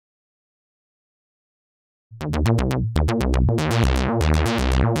Hi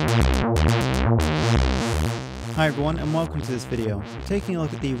everyone and welcome to this video. We're taking a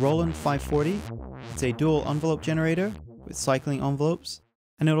look at the Roland 540. It's a dual envelope generator with cycling envelopes,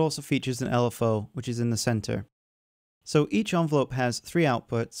 and it also features an LFO which is in the center. So each envelope has 3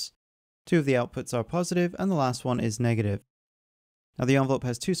 outputs. 2 of the outputs are positive and the last one is negative. Now the envelope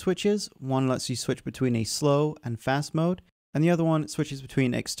has 2 switches. One lets you switch between a slow and fast mode, and the other one switches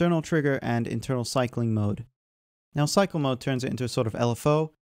between external trigger and internal cycling mode. Now cycle mode turns it into a sort of LFO,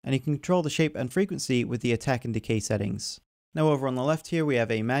 and you can control the shape and frequency with the attack and decay settings. Now over on the left here we have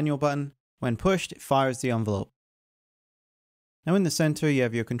a manual button. When pushed, it fires the envelope. Now in the center you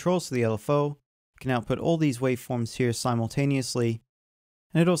have your controls for the LFO. You can output all these waveforms here simultaneously,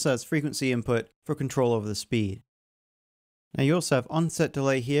 and it also has frequency input for control over the speed. Now you also have onset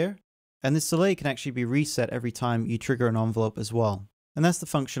delay here, and this delay can actually be reset every time you trigger an envelope as well. And that's the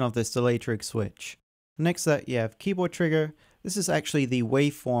function of this delay trig switch. Next to that you have keyboard trigger. This is actually the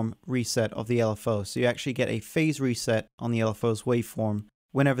waveform reset of the LFO, so you actually get a phase reset on the LFO's waveform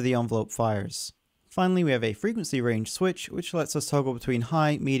whenever the envelope fires. Finally, we have a frequency range switch, which lets us toggle between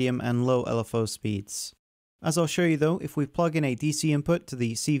high, medium, and low LFO speeds. As I'll show you though, if we plug in a DC input to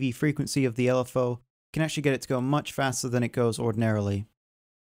the CV frequency of the LFO, we can actually get it to go much faster than it goes ordinarily.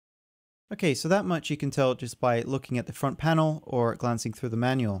 Okay, so that much you can tell just by looking at the front panel or glancing through the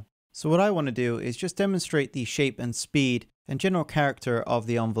manual. So what I want to do is just demonstrate the shape and speed and general character of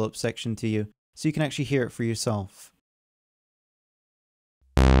the envelope section to you, so you can actually hear it for yourself.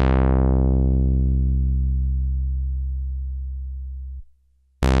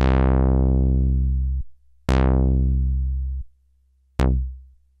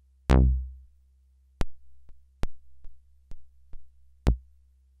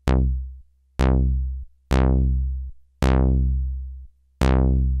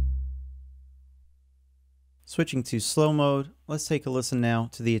 Switching to slow mode, let's take a listen now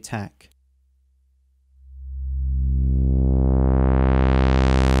to the attack.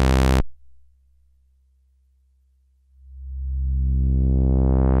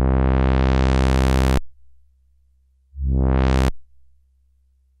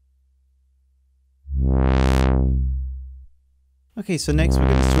 Okay, so next we're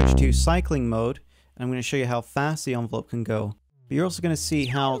going to switch to cycling mode, and I'm going to show you how fast the envelope can go. But you're also going to see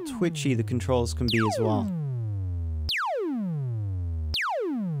how twitchy the controls can be as well.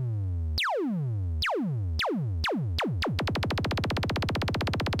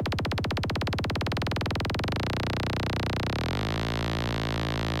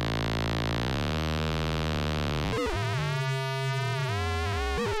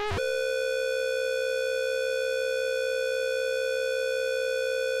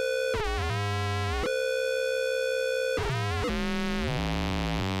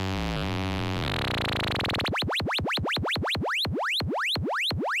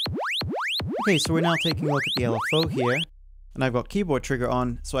 Okay, so we're now taking a look at the LFO here, and I've got keyboard trigger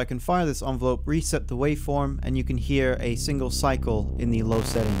on, so I can fire this envelope, reset the waveform, and you can hear a single cycle in the low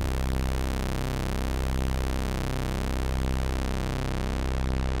setting.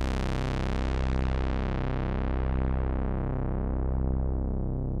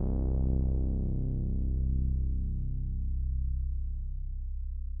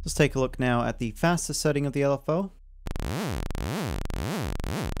 Let's take a look now at the fastest setting of the LFO.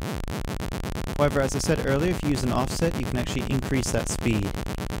 However, as I said earlier, if you use an offset, you can actually increase that speed.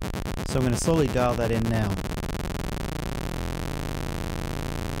 So I'm going to slowly dial that in now.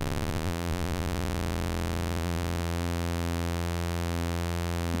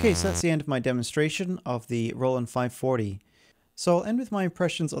 Okay, so that's the end of my demonstration of the Roland 540. So I'll end with my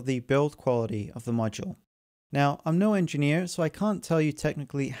impressions of the build quality of the module. Now, I'm no engineer, so I can't tell you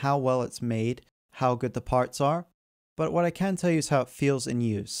technically how well it's made, how good the parts are, but what I can tell you is how it feels in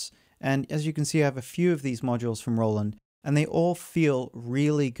use. And as you can see, I have a few of these modules from Roland, and they all feel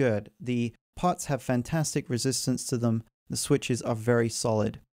really good. The pots have fantastic resistance to them. The switches are very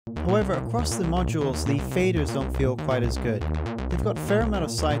solid. However, across the modules, the faders don't feel quite as good. They've got a fair amount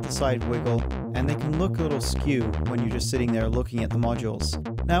of side-to-side wiggle, and they can look a little skew when you're just sitting there looking at the modules.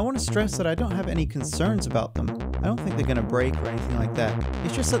 Now, I want to stress that I don't have any concerns about them. I don't think they're going to break or anything like that.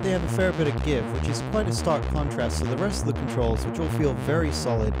 It's just that they have a fair bit of give, which is quite a stark contrast to the rest of the controls, which all feel very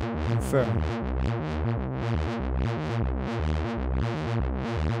solid and firm.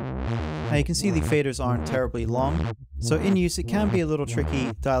 Now you can see the faders aren't terribly long, so in use it can be a little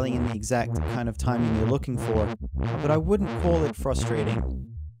tricky dialing in the exact kind of timing you're looking for, but I wouldn't call it frustrating.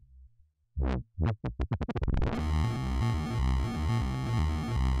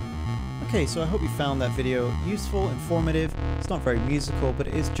 Okay, so I hope you found that video useful, informative. It's not very musical, but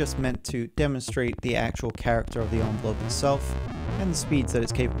it is just meant to demonstrate the actual character of the envelope itself and the speeds that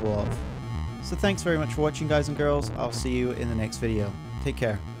it's capable of. So thanks very much for watching, guys and girls. I'll see you in the next video. Take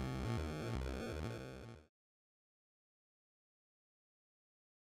care.